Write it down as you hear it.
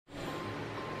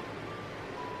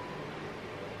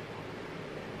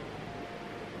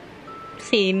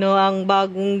Sino ang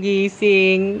bagong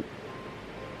gising?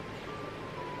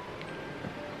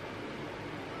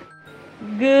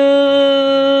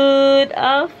 Good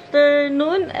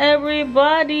afternoon,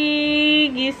 everybody!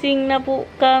 Gising na po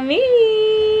kami!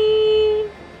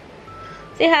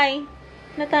 Say hi!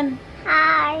 Nathan!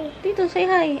 Hi! Dito, say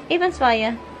hi! Evans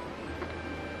Faya!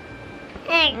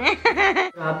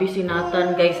 Grabe si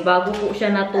Nathan, guys. Bago po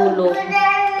siya natulog.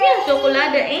 Yan,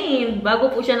 tsokolada eh.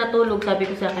 Bago po siya natulog, sabi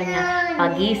ko sa kanya,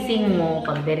 pagising mo,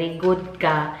 pag very good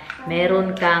ka,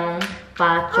 meron kang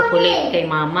pa-chocolate kay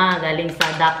mama, galing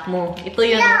sa dak mo. Ito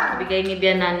yun, bigay ni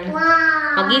Bianan.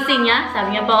 Pagising niya,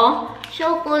 sabi niya pa, oh,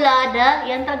 tsokolada.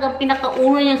 Yan talagang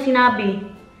pinakauna niyang sinabi.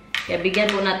 Kaya bigyan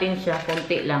po natin siya,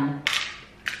 konti lang.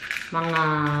 Mga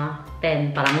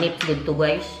 10, parang nips good to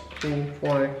guys. 2,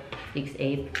 4, 6,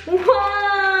 8.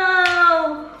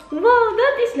 Wow! Wow,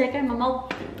 that is like my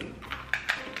mouth.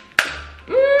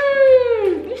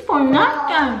 It's for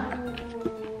Nathan.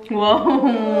 Wow.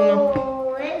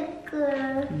 Oh, it's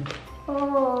good.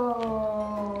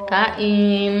 Oh.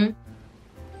 Kain.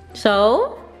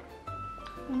 So,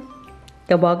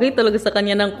 kabagay talaga sa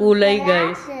kanya ng kulay,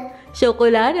 guys.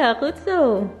 Tsokolada,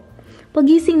 kutso.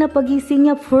 Pagising na pagising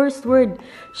niya, first word,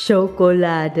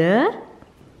 tsokolada.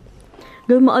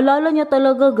 Dahil maalala niya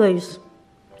talaga, guys.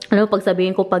 Ano, pag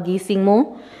sabihin ko pagising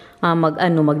mo,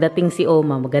 magdating si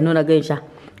Oma, magano na ganyan siya.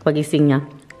 Pagising niya,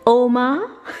 Oma?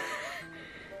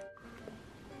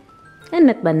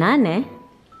 Anat banana?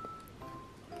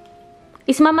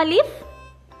 Is Mama Leaf?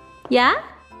 Yeah?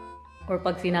 Or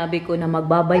pag sinabi ko na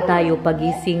magbabay tayo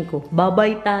pagising ko,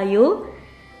 babay tayo?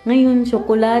 Ngayon,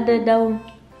 tsokolada daw.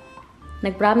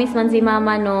 Nag-promise man si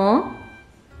Mama, no?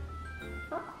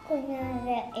 Ako na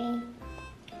rin.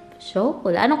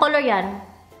 Chocolate. Anong color yan?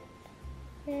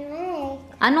 Nice.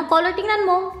 Anong color? Tingnan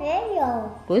mo.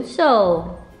 Hello. Good so.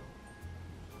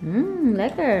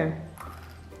 Lekker.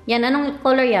 Yan, anong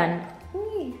color yan?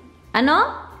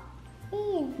 Ano?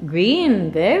 Green.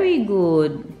 Very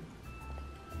good.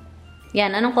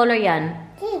 Yan, anong color yan?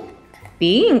 Pink.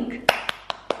 Pink.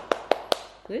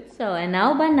 Good so. And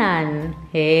now, banan.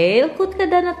 Hey, ukot ka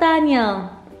da,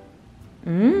 Nathaniel.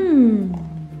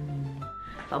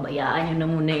 Pabayaan nyo na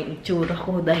muna yung itsura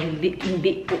ko dahil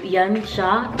hindi po yan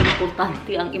siya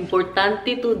importante. Ang importante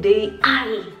today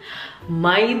ay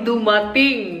may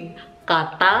dumating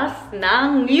katas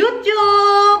ng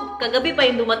YouTube! Kagabi pa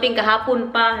yung dumating,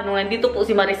 kahapon pa. Nung nandito po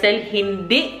si Maricel,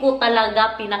 hindi ko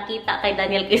talaga pinakita kay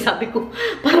Daniel. Kaya sabi ko,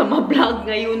 para ma-vlog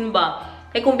ngayon ba?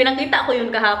 Kaya kung pinakita ko yun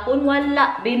kahapon,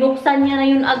 wala. Binuksan niya na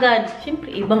yun agad.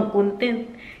 Siyempre, ibang content.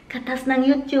 Katas ng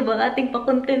YouTube ang ating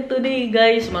pa-content today,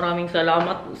 guys. Maraming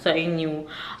salamat po sa inyo.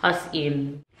 As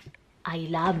in, I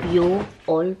love you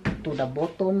all to the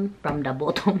bottom, from the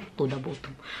bottom to the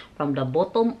bottom. From the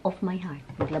bottom of my heart.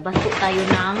 Maglabas po tayo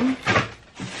ng,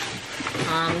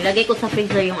 nilagay ko sa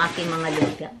freezer yung aking mga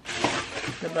lumpia.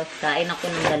 Labas, kain ako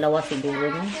ng dalawa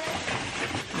siguro, no?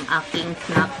 Ang aking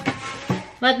snack.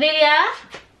 Matvilya?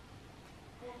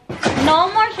 No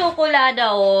more chocolate,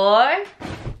 or?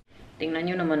 Tingnan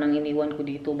nyo naman ang iniwan ko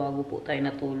dito bago po tayo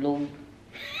natulog.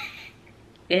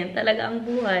 Yan talaga ang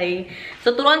buhay.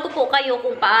 So, turuan ko po kayo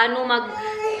kung paano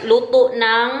magluto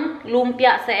ng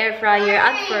lumpia sa air fryer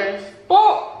at first.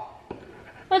 Po!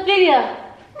 Matvilya?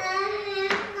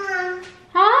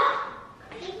 Ha?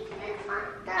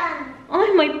 Ay,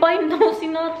 may pine daw si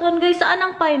Nathan. Guys, saan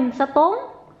ang pine? Sa tong?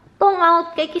 Tong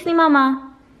out. Kay kiss ni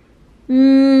Mama.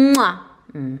 Mwah!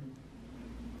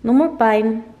 No more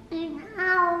pine.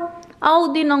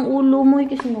 Aw din ang ulo mo.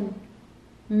 Kiss mo.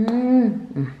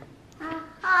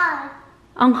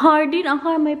 Ang hard din. Ang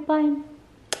hard may pine.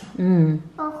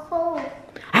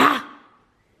 Ha!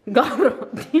 Gara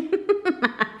din.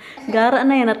 Gara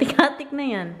na yan. Natik-hatik na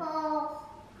yan.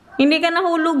 Hindi ka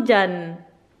nahulog dyan.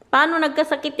 Paano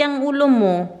nagkasakit yung ulo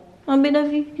mo? Sabi na,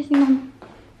 kiss mo.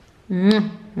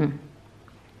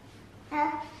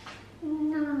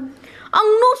 Ang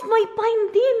nose may pine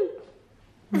din.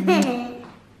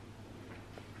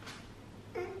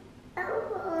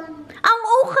 Ang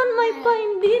ukan may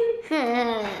pine din.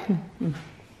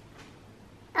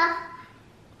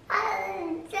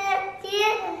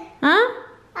 Ha?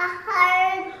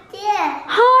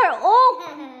 Har oak.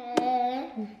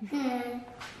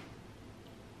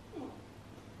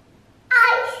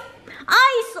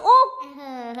 Ice oak.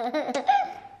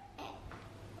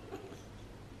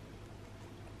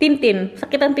 Tintin.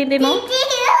 Sakit ang tintin mo?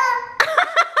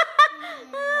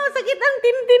 Sakit ang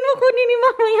tintin mo. Kunin ni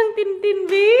Mama yung tintin,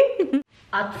 be.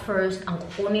 At first, ang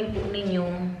kukunin po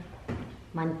ninyong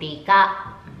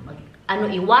mantika.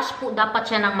 Iwash po dapat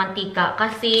siya ng mantika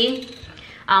kasi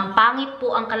Pangit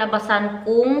po ang kalabasan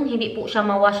kung hindi po siya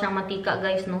mawash ng mantika,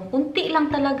 guys, no? Kunti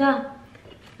lang talaga.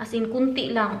 As in,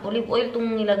 kunti lang. Olive oil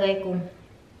itong nilagay ko.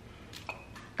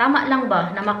 Tama lang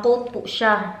ba na ma-coat po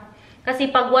siya?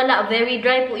 Kasi pag wala, very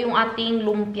dry po yung ating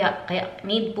lumpia. Kaya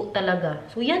need po talaga.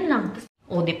 So, yan lang.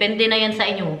 O, depende na yan sa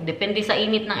inyo. Depende sa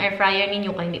init ng air fryer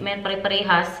ninyo. Kaya hindi man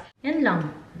pare-parehas. Yan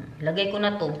lang. Lagay ko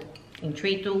na to. In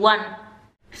 3, 2, 1.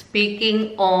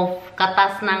 Speaking of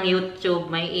katas ng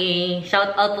YouTube, may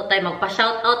shoutout po tayo.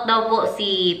 Magpa-shoutout daw po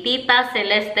si Tita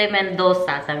Celeste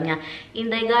Mendoza. Sabi niya,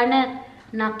 Inday Garnet,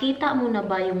 nakita mo na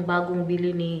ba yung bagong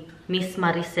bili ni Miss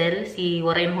Maricel, si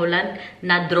Warren Holland,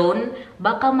 na drone?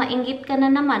 Baka mainggit ka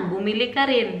na naman, bumili ka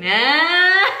rin.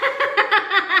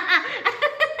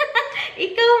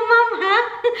 Ikaw, ma'am, ha?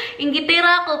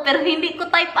 Inggitera ako, pero hindi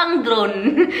ko type ang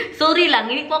drone. Sorry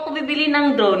lang, hindi ko ako bibili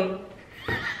ng drone.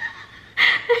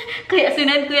 Kaya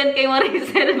sinend ko yan kay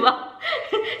Maricel ba?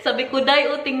 Sabi ko, Day,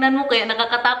 tingnan mo, kaya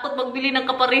nakakatakot magbili ng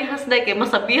kaparehas, Day. Kaya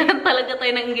masabihan talaga tayo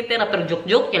ng inggitera. Pero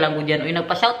joke-joke, kaya lang ko dyan. Uy,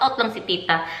 nagpa-shoutout lang si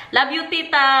Tita. Love you,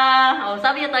 Tita! O,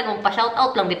 sabi niya talaga,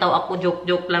 pa-shoutout lang. Bitaw ako,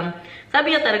 joke-joke lang.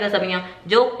 Sabi niya,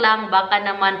 joke lang, baka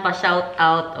naman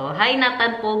pa-shoutout. O, hi,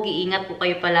 Nathan po, giingat po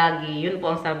kayo palagi. Yun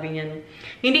po ang sabi niya.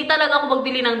 Hindi talaga ako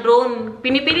magbili ng drone.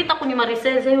 Pinipilit ako ni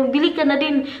Maricel. Sabi, bili ka na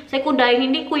din. Sabi ko, Day,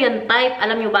 hindi ko yan type.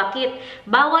 Alam niyo bakit?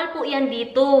 Bawal po yan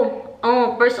dito.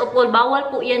 Oh, first of all, bawal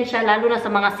po yan siya, lalo na sa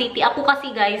mga city. Ako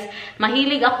kasi, guys,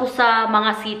 mahilig ako sa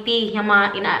mga city. Yung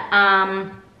mga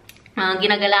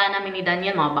ginagalaan namin ni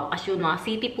Daniel, mga bakasyon, mga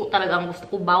city po talaga ang gusto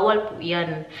ko. Bawal po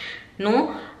yan.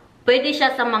 No? Pwede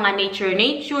siya sa mga nature.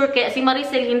 Kaya si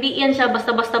Maricel, hindi yan siya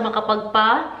basta-basta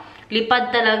makapagpalipad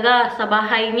talaga sa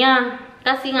bahay niya.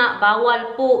 Kasi nga,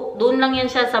 bawal po. Doon lang yan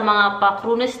siya sa mga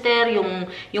pa-crunister,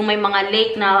 yung may mga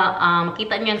lake na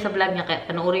makita niyo yan sa vlog niya. Kaya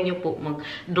panoorin niyo po,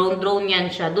 mag-drone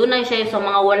yan siya. Doon lang siya sa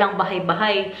mga walang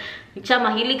bahay-bahay. Siya,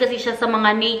 mahilig kasi siya sa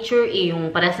mga nature, yung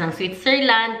pares ng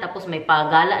Switzerland. Tapos may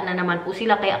pagala na naman po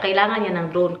sila. Kaya kailangan niya ng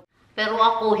drone. Pero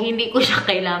ako, hindi ko siya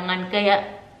kailangan.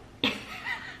 Kaya,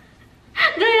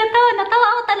 gaya natawa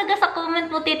ako talaga sa comment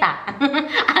mo, Tita.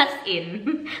 As in,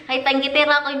 kahit ang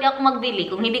gitera ako, hindi ako magbili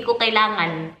kung hindi ko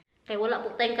kailangan. Kaya wala po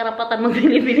tayong karapatan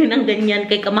magbili-bili ng ganyan,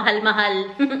 kay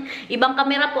kamahal-mahal. Ibang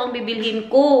kamera po ang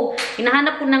bibilhin ko.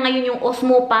 Hinahanap ko na ngayon yung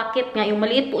Osmo Pocket nga, yung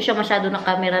maliit po siya masyado na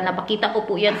kamera. Napakita ko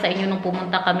po yan sa inyo nung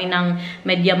pumunta kami ng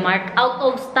MediaMarkt. Out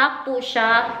of stock po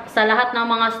siya sa lahat ng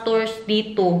mga stores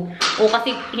dito. O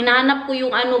kasi hinahanap ko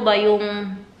yung ano ba, yung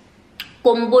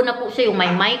combo na po siya, yung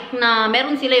may mic na,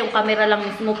 meron sila yung camera lang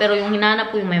mismo, pero yung hinahanap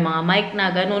po yung may mga mic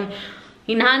na, ganun.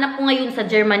 Hinahanap ko ngayon sa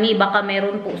Germany, baka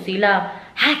meron po sila.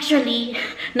 Actually,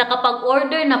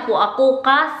 nakapag-order na po ako,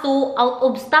 kaso out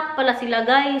of stock pala sila,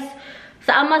 guys.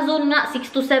 Sa Amazon nga, 6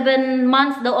 to 7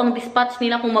 months daw ang dispatch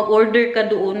nila kung mag-order ka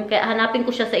doon. Kaya hanapin ko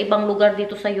siya sa ibang lugar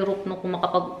dito sa Europe, no, kung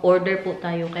makapag-order po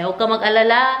tayo. Kaya huwag ka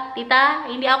mag-alala,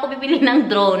 Tita, hindi ako bibili ng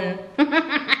drone.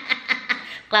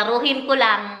 Klaruhin ko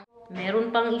lang.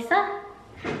 Meron pang isa.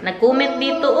 Nag-comment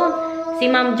dito, oh. Si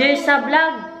Ma'am Jer sa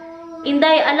vlog.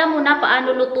 Inday, alam mo na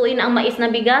paano lutuin ang mais na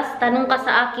bigas? Tanong ka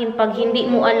sa akin pag hindi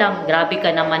mo alam. Grabe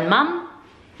ka naman, ma'am.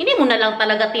 Hindi mo na lang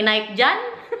talaga tinype dyan.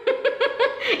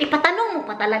 Ipatanong mo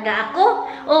pa talaga ako.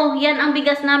 Oh, yan ang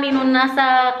bigas namin nung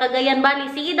nasa Cagayan Valley.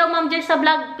 Sige daw, Ma'am Jer sa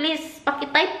vlog. Please,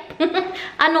 pakitype.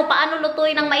 Paano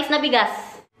lutuin ang mais na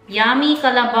bigas? Yummy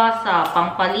kalabasa,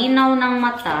 pangpalinaw ng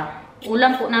mata.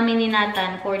 Ulam po namin ni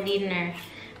Nathan for dinner.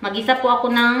 Mag-isa po ako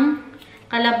ng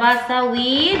kalabasa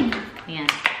with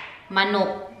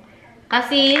manok.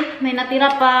 Kasi may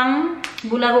natira pang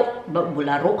bulalo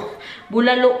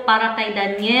para kay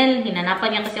Daniel. Hinanapan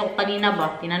niya kasi ako kanina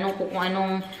ba. Tinanong ko kung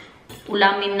anong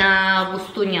ulamin na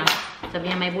gusto niya. Sabi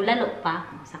niya may bulalo pa.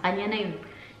 Sa kanya na yun.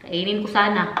 Kainin ko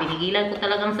sana. Pinigilan ko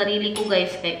talagang sarili ko,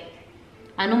 guys. Kay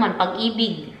ano man,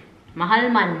 pag-ibig. Mahal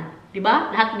man.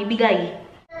 Diba? Lahat bibigay.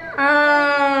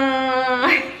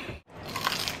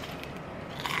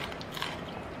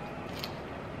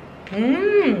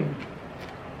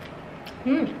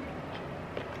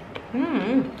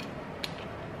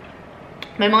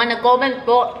 May mga nag-comment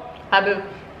po. Sabi,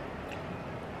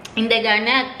 hindi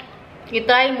ganit.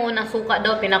 I-try mo na suka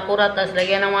daw, pinakura, tapos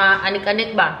lagyan ng mga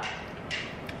anik-anik ba?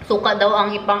 Suka daw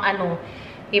ang ipang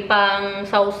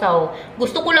sausaw.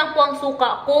 Gusto ko lang po ang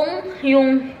suka kung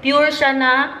yung pure siya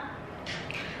na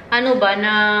yung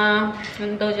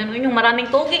maraming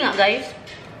togi nga, guys.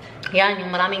 Yan,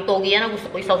 yung maraming togi. Yan ang gusto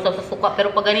ko isaw-saw sa suka.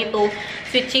 Pero pag ganito,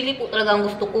 sweet chili po talaga ang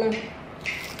gusto ko.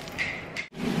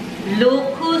 Look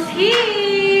who's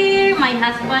here! My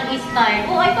husband is tired.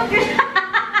 Oh, I thought you're...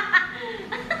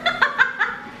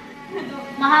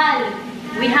 Mahal,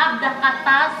 we have the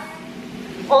katas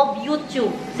of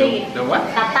YouTube. Say it. The what?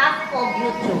 Katas of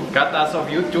YouTube. Katas of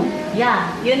YouTube?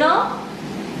 Yeah, you know?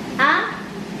 Huh?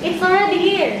 It's already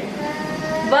here.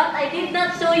 But I did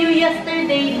not show you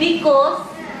yesterday because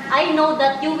I know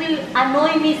that you will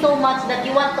annoy me so much that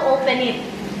you want to open it.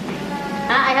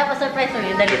 I have a surprise for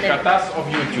you. The Katas of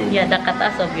YouTube. Yeah, the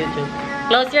Katas of YouTube.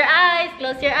 Close your eyes.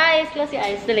 Close your eyes. Close your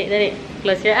eyes. Dali, dali.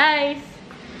 Close your eyes.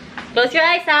 Close your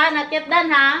eyes, ha? Not yet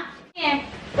done, ha? Yeah.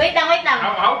 Wait lang, wait lang.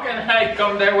 How can I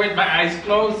come there with my eyes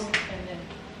closed?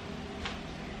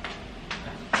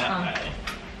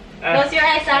 Close your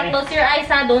eyes, ha? Close your eyes,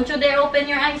 ha? Don't you dare open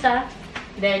your eyes, ha?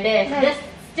 There, there.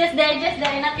 Just there, just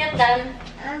there. Not yet done.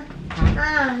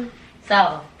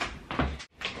 So,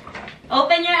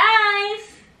 open your eyes.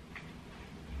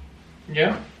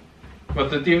 Yeah?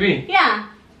 But the TV? Yeah.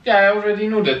 Yeah, I already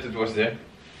knew that it was there.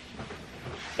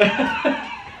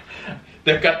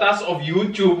 The Katas of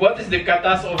YouTube. What is the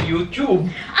Katas of YouTube?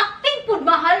 Acting pud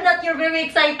mahal that you're very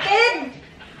excited.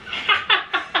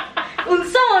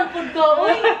 Unsaon pud ko,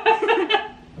 oy.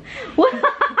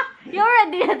 You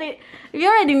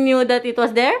already knew that it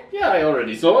was there? Yeah, I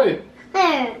already saw it.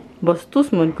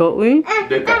 Bastos man ka, uy.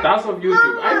 The Katas of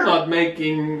YouTube. I'm not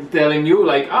telling you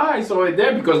like, I saw it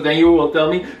there, because then you will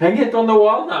tell me, hang it on the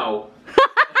wall now.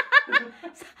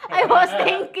 I was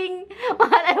thinking,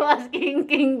 while I was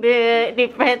thinking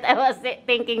different, I was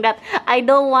thinking that I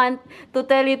don't want to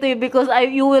tell it to you because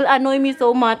you will annoy me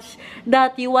so much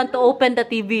that you want to open the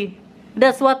TV.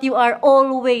 That's what you are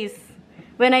always.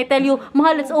 When I tell you,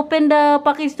 Mahal, let's open the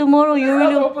package tomorrow, you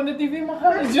really... I'll open the TV,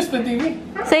 Mahal. It's just the TV.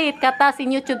 Say it, Katas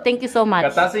in YouTube, thank you so much.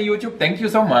 Katas in YouTube, thank you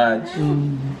so much.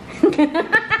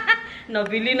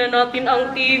 Nabili na natin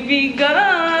ang TV,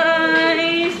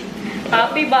 guys.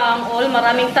 Happy ba ang all?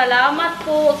 Maraming salamat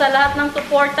po sa lahat ng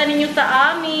suporta ninyo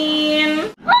sa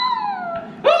amin.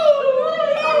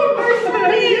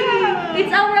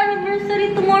 It's our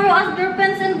anniversary tomorrow as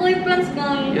girlfriends and boyfriends,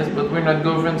 guys. Yes, but we're not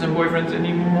girlfriends and boyfriends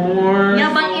anymore.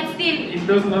 Yeah, but it's still... It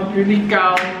does not really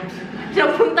count.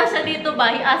 Napunta siya dito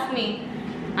ba? He asked me,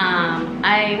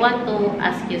 I want to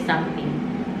ask you something.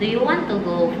 Do you want to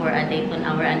go for a date on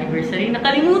our anniversary?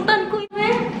 Nakalimutan ko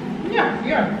yun.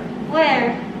 Yeah.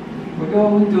 Where? We're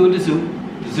going to the zoo.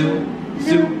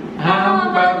 How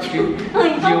about you?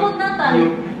 Ay, pagod na tayo.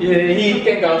 Yeah, he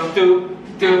can go to.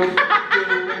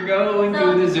 We're going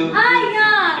to the zoo. Ay,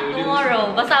 yeah!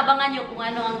 Tomorrow. Basta abangan nyo kung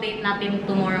ano ang date natin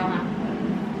tomorrow, ha?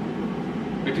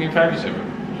 Between 5 and 7.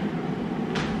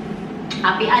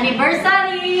 Happy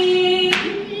anniversary!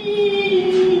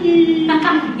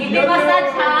 Give me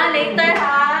massage, ha? Later,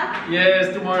 ha? Yes,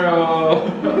 tomorrow.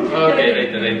 Okay,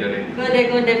 later.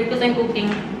 Good, because I'm cooking.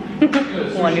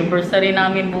 Kung anniversary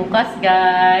namin bukas,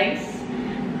 guys.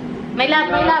 My love.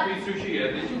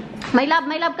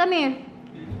 My love, come here.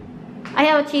 I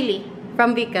have a chili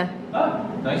from Vika. Ah,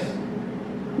 nice.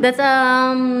 That's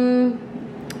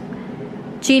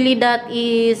chili that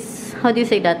is, how do you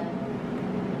say that?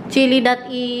 Chili that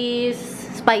is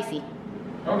spicy.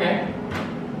 Okay.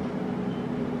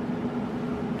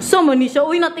 So Manisha,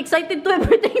 uy, not excited to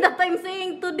everything that I'm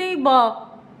saying today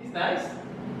ba? It's nice.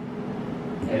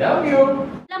 I love you.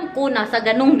 Alam ko na sa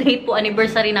ganung date po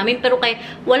anniversary namin, pero kay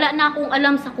wala na akong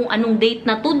alam sa kung anong date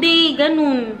na today,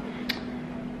 ganun.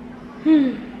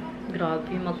 Grabe,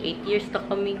 mag 8 years na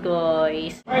kami,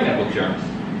 guys. Pineapple charms.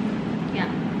 Yeah.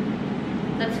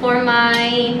 That's for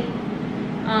my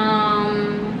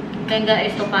lengua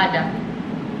estofada.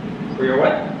 For your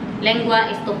what? Lengua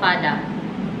estofada.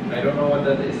 I don't know what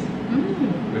that is.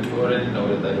 But you already know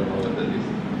that I don't know what that is.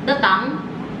 The tongue.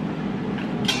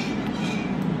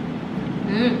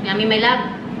 Yummy, my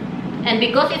love. And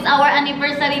because it's our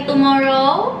anniversary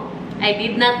tomorrow, I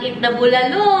did not eat the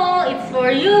bulalo. It's for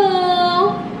you.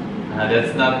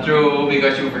 That's not true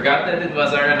because you forgot that it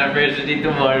was our anniversary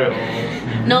tomorrow.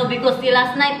 No, because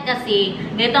last night kasi,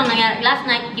 last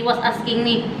night he was asking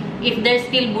me if there's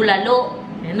still bulalo.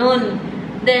 Ganun.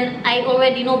 Then I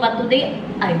already know, but today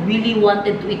I really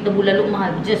wanted to eat the bulalo,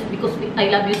 Mahal. Just because I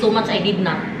love you so much, I did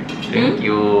not. Thank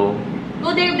you.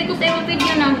 Go there because I will feed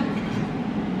you now.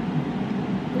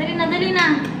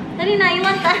 Dali na, you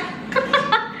want that?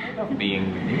 Being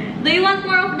with you. Do you want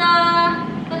more of the...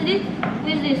 What's this? What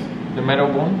is this? The metal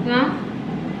bone? Yeah?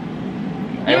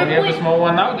 I only have a small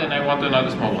one now, then I want another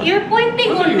small one. You're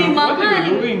pointing on me, Mahal. What are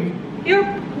you doing?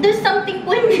 There's something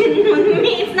pointing on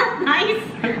me. It's not nice.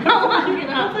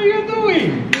 What are you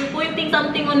doing? You're pointing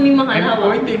something on me, Mahal. I'm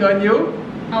pointing on you?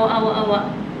 Awa.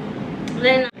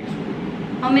 Then,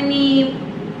 how many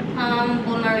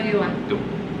bone marrow do you want? 2.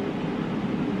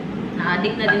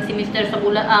 Na-addict na din si Mr. sa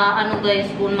guys,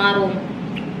 bone marrow.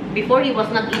 Before, he was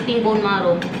not eating bone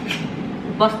marrow.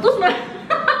 Bastos,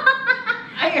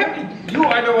 You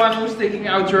are the one who's taking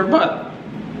out your butt.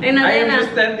 I am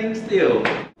just standing still.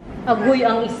 Agoy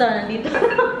ang isa nandito.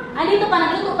 Andito pa,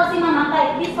 nagluto pa si Mama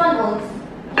kahit this one also.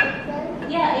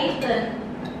 Yeah, Ethan.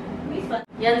 This one.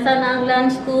 Yan sana ang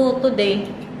lunch ko today.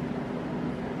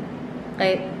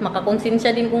 Kahit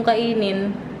makakonsensya din kung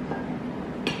kainin.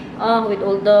 With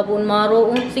all the bone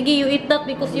marrow. Sige, you eat that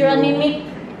because you're anemic.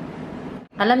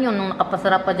 Alam nyo, nung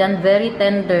nakapasarap pa dyan, very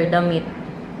tender the meat.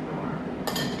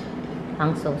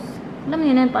 Ang sauce. Alam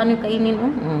nyo na paano yung kainin.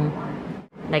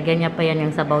 Lagyan niya pa yan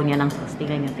yung sabaw niya ng sauce.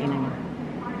 Tingnan nyo.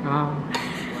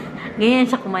 Ganyan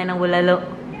siya kumain ng bulalo.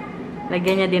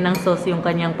 Lagyan niya din ng sauce yung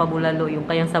kanyang pabulalo, yung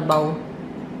kanyang sabaw.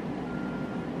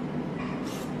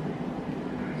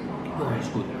 Oh, it's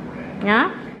good.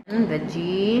 Yeah?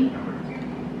 Veggie.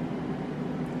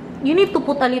 You need to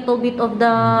put a little bit of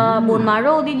the bone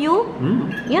marrow, did you?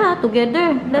 Yeah,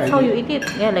 together. That's how you eat it.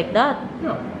 Yeah, like that.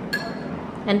 Yeah.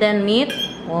 And then meat.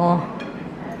 Oh.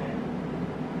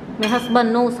 My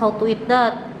husband knows how to eat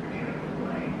that.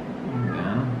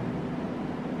 Yeah.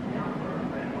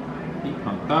 Eat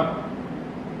on top.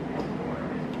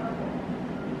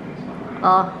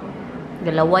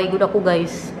 Galaway good ako,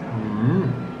 guys.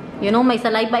 You know, my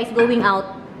saliva is going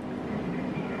out.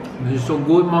 This is so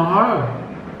good, Mahal.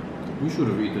 You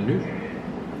should have eaten this.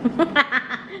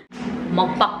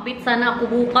 Magpakbit sana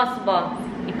ako bukas ba?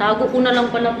 Itago ko na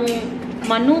lang pala kung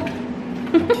manok.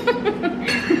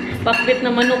 Pakbit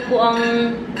na manok ko ang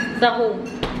sahog.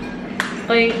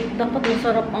 Kaya dapat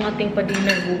masarap ang ating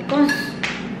pa-dinner bukas.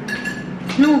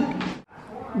 No.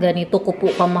 Ganito ko po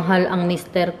kamahal ang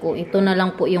mister ko. Ito na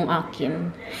lang po yung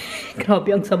akin.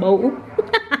 Grabe ang sabaw.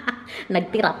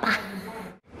 Nagtira pa.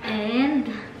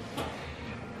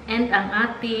 And ang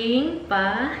ating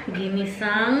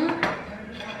ginisang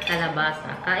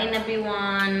kalabasa. Kain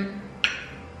everyone.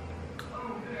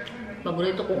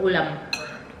 Paborito kong ulam.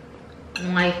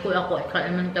 Nung high school ako,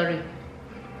 elementary.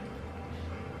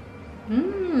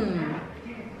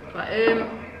 Kain.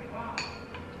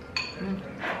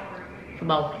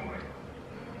 Sabaw.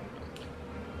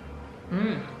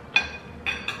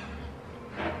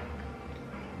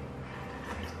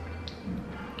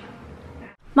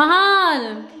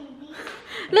 Mahal!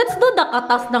 Let's do the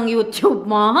katas ng YouTube,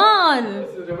 Mahal!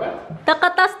 The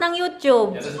katas ng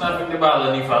YouTube. Ja, dat snap ik de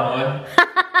ballen niet van, hoor.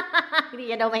 Hindi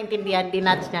niya daw maintindihan,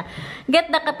 dinatch niya. Get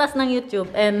the katas ng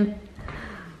YouTube and...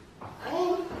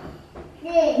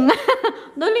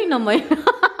 Dali naman.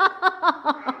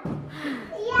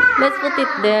 Let's put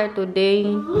it there today.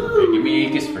 Okay, give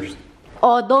me a kiss first.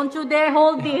 Oh, don't you dare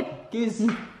hold it. Kiss.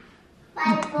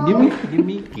 Give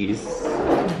me a kiss.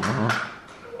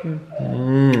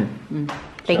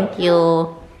 Thank you.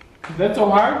 Is that so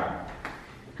hard?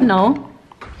 No?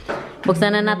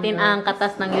 Buksan na natin ang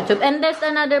katas ng YouTube. And there's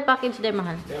another package there,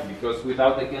 Mahal. Yeah, because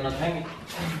without I cannot hang it.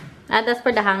 That's for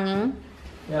the hanging.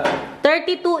 Yeah.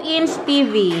 32-inch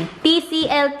TV.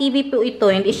 TCL TV po ito.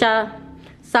 Hindi siya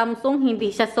Samsung,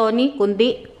 hindi siya Sony,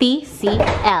 kundi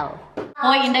TCL.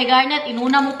 Hoy, Inday Garnet,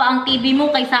 inuna mo pa ang TV mo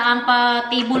kaysa ang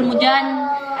pa-table mo dyan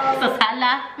sa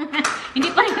sala. Hindi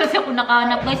pa rin kasi ako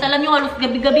nakahanap. Guys, alam nyo, halos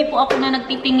gabi-gabi po ako na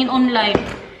nagtitingin online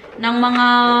ng mga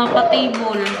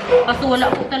pa-table. Kasi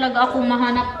wala po talaga akong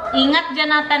mahanap. Ingat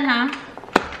dyan natin, ha?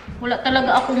 Wala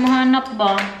talaga akong mahanap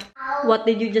ba? What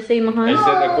did you just say, Mahal? I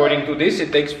said according to this,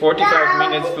 it takes 45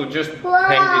 minutes to just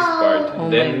hang this part. Oh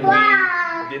Then we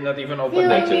did not even open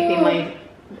that yet.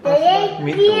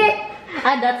 Me too.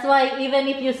 That's why even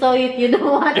if you saw it, you don't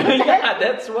want to. Yeah,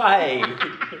 that's why.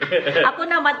 Ako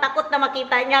naman, takot na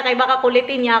makita niya, kaya baka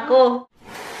kulitin niya ako.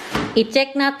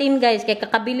 I-check natin, guys, kaya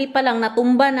kakabili pa lang,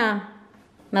 natumba na.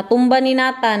 Natumba ni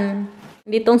Nathan.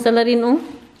 Ditong salarin, oh.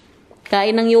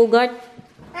 Kain ng yogurt.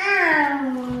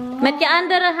 Met your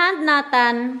underhand,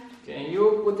 Nathan. Can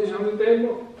you put this on the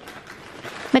table?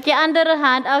 Met your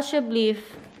underhand, alsjeblieft.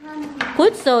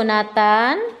 Good so,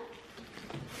 Nathan.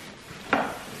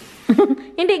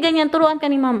 Hindi, ganyan. Turuan ka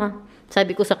ni Mama.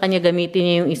 Sabi ko sa kanya, gamitin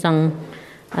niya yung isang,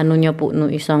 ano niya po, no,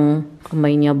 isang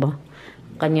kamay niya ba?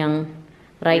 Kanyang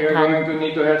right We are hand. going to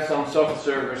need to have some soft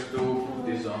servers to put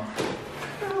this on.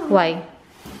 Why?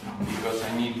 Because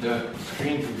I need the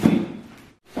screen to be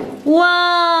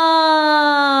Wow!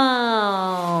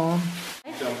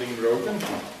 something broken.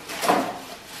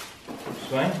 It's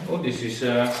fine. Oh, this is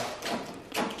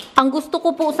Ang gusto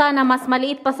ko po sana, mas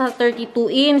maliit pa sa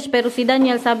 32-inch. Pero si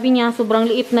Daniel, sabi niya, sobrang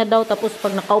liit na daw. Tapos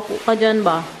pag nakaupo ka dyan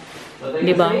ba?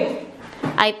 Diba?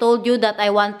 I told you that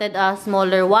I wanted a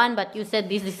smaller one. But you said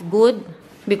this is good.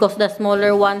 Because the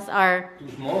smaller ones are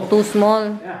too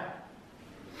small. yeah.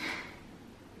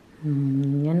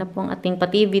 Yan na po ang ating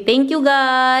pa-TV. Thank you,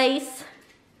 guys!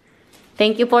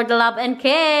 Thank you for the love and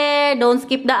care. Don't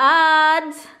skip the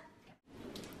ads.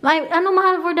 Ano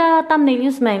mahal for the thumbnail?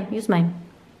 Use mine. Use mine.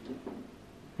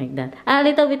 Like that. A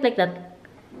little bit like that.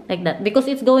 Like that. Because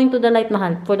it's going to the light,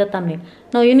 mahal, for the thumbnail.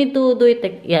 No, you need to do it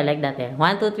like, yeah, like that. Yeah.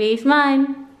 1, 2, 3, smile.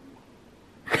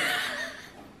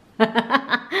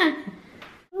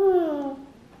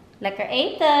 Lekker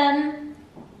eten.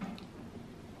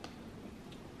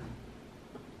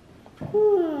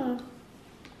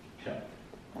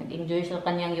 Nag-enjoy sa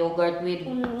kanyang yogurt with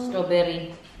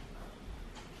strawberry.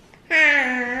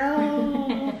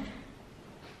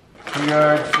 We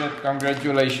are set.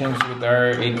 Congratulations with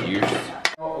our 8 years.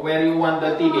 Where you want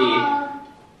the TV?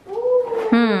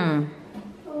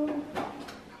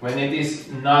 When it is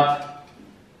not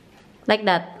Like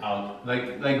that. out,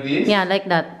 like this? Yeah, like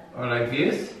that. Or like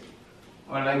this?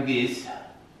 Or like this?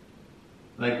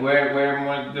 Like where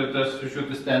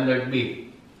should the standard be?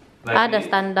 Like The this?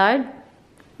 standard.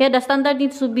 Yeah, the standard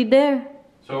needs to be there.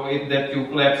 So that you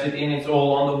collapse it in, it's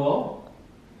all on the wall?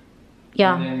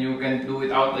 Yeah. And then you can do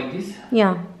it out like this?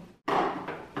 Yeah.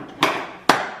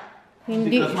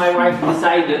 Hindi. Because my wife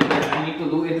decided that I need to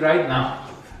do it right now.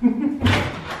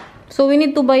 So we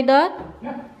need to buy that?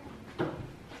 Yeah.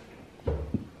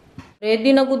 Ready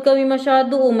na good kami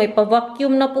masyado. May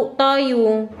pa-vacuum na po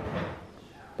tayo.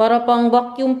 Para pang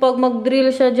vacuum pag mag-drill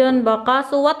siya dyan baka.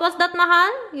 So what was that,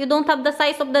 mahal? You don't have the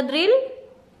size of the drill?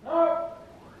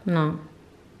 No.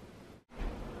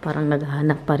 Parang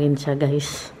naghahanap pa rin siya,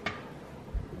 guys.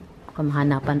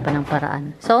 Kamahanapan pa ng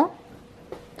paraan. So?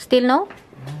 Still no?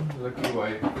 Lucky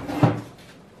wife.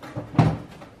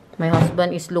 My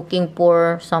husband is looking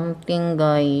for something,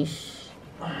 guys.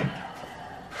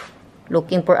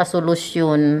 Looking for a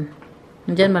solution.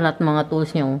 Diyan malat mga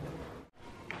tools niyo.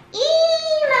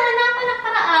 Nahanapan ng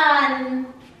paraan.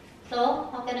 So,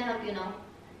 how can I help you now?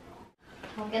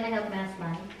 How can I help my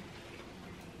husband?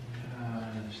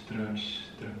 Drugs.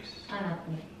 Anak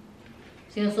niya.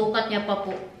 Sinusukat niya pa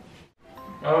po.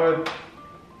 Oh,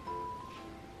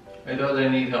 I don't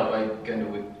need help. I can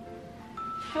do it.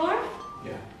 Sure?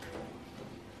 Yeah.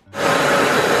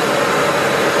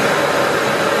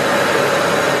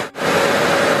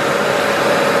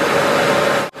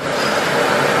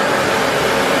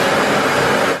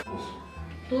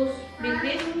 Tools, big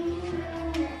bit.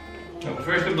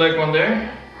 First the black one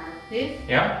there. This?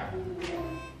 Yeah.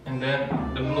 And then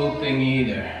the blue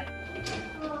thingy there.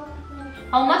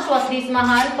 How much was this,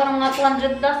 mahal? Parang nga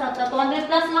 200 plus. At 200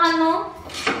 plus, mahal, no?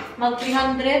 Mag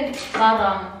 300.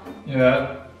 Parang.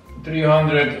 Yeah.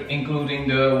 300 including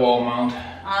the wall mount.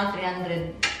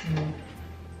 300.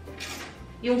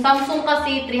 Yung Samsung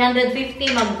kasi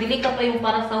 350. Magbili ka pa yung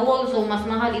para sa wall. So, mas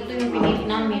mahal. Ito yung pinili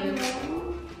namin.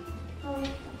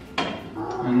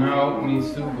 And now it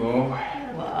needs to go.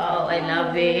 Wow, I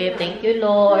love it. Thank you,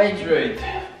 Lord. Straight.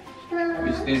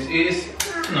 Which this is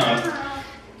not.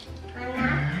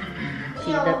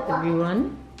 See that,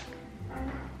 everyone?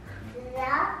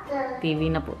 TV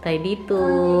na po tayo dito.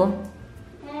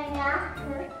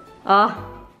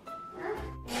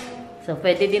 So,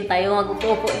 pwede din tayo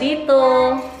mag-upo dito.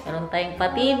 Meron tayong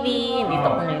pa-TV. Dito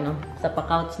po ngayon, no? Sa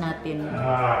pa-couch natin.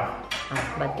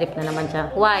 Bad trip na naman siya.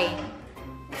 Why?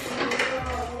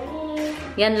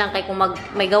 Yan lang, kay kung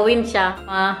may gawin siya,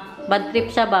 bad trip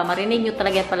siya ba, marinig nyo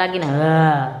talaga palagi na,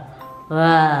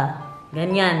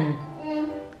 ganyan.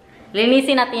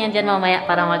 Linisin natin yan dyan mamaya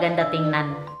para maganda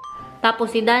tingnan.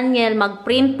 Tapos si Daniel,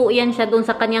 mag-print po yan siya dun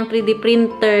sa kanyang 3D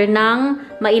printer nang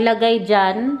mailagay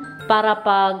dyan para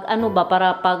pag,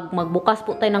 para pag magbukas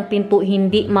po tayo ng pinto,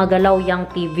 hindi magalaw yung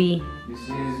TV.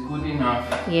 This is good enough.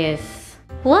 Yes.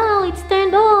 Wow, it's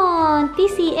turned on!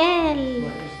 TCL!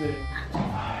 What is it?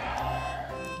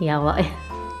 Yawa eh.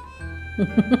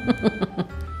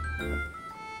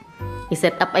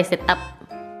 I-set up.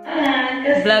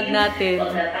 Vlog natin.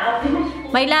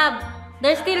 My love,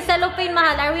 there's still cellophane,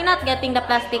 mahal. Are we not getting the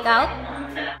plastic out?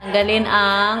 Tanggalin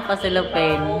ang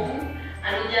pa-cellophane.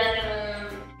 Ano dyan yung...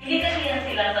 Hindi kasi yan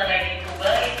sila sa learning ko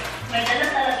ba? May dala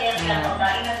talaga yan sila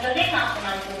pagkain. Nagdali na ako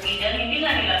ng cookie dyan. Hindi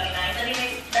nga nila kinain. Dali may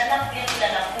dalap yan sila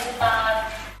ng putas.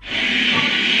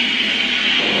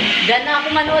 Diyan na ako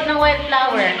manood ng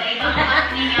wildflower.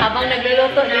 Habang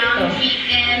nagluluto dito.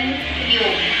 Chicken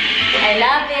cube. I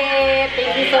love it.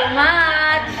 Thank you so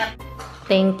much.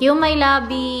 Thank you, my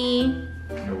lovey.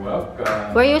 You're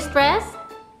welcome. Were you stressed?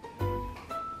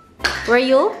 Were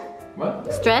you What?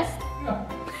 stressed? No.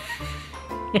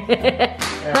 But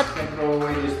I can throw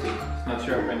away this thing. It's not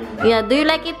sharp anymore. yeah, do you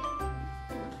like it,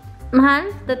 mahal?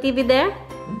 The TV there?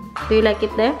 Do you like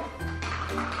it there?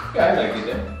 Yeah, I like it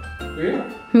there. Do you?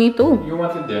 Me too. You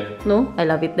want it there? No, I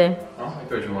love it there. Oh, I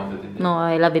thought you wanted it there. No,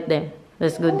 I love it there.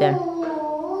 That's good there.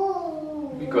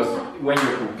 Because when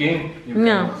you're cooking, you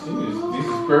Yeah. can see this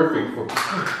is perfect for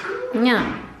cooking.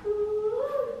 Yeah.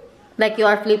 Like you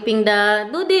are flipping the...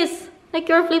 Do this. Like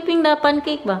you are flipping the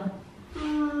pancake ba?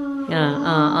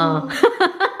 Yeah,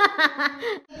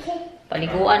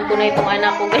 Paliguan ko na itong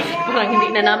anak ko guys. Parang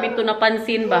hindi na namin to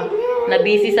napansin ba? Na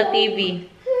busy sa TV.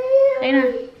 Ayun na.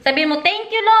 Sabihin mo,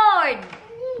 thank you Lord!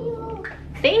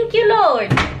 Thank you Lord!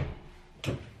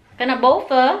 Kana both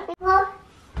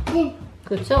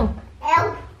Good so.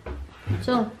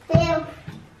 So.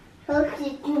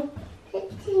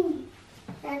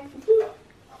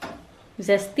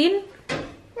 Zestin?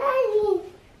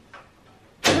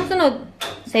 Ano sunod?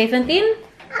 17? 18?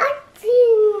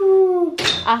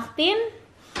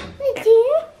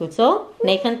 Good so.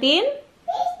 19?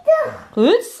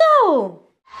 Good so.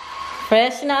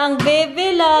 Fresh na ang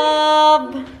baby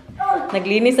love.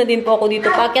 Naglinis na din po ako dito.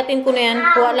 Pakyatin ko na yan.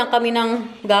 Kuha lang kami ng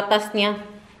gatas niya.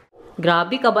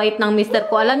 Grabe, kabait ng mister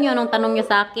ko. Alam niyo, anong tanong niya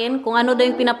sa akin? Kung ano daw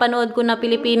yung pinapanood ko na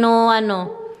Pilipino,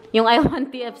 yung I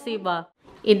Want TFC ba?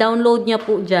 I-download niya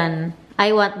po dyan.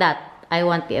 I want that. I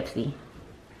want TFC.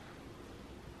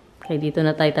 Okay, dito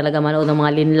na tayo talaga manood ng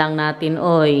mga linlang natin.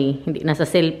 Oy, hindi na sa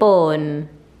cellphone.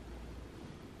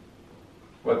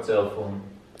 What cell phone?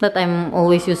 That I'm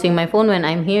always using my phone when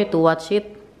I'm here to watch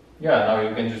it. Yeah, now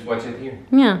you can just watch it here.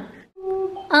 Yeah.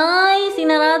 Ay,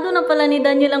 sinarado na pala ni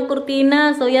Daniel ang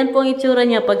kurtina. So, yan po ang itsura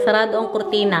niya pag sarado ang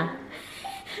kurtina.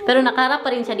 Pero nakarap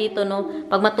pa rin siya dito, no?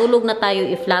 Pag matulog na tayo,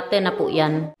 i-flatten na po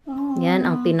yan. Yan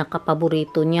ang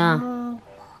pinaka-paborito niya.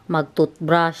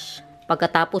 Mag-toothbrush.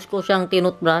 Pagkatapos ko siyang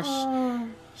tinutbrush,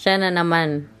 siya na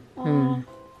naman.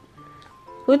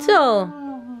 Good so.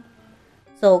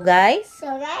 So, guys. So,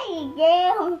 guys,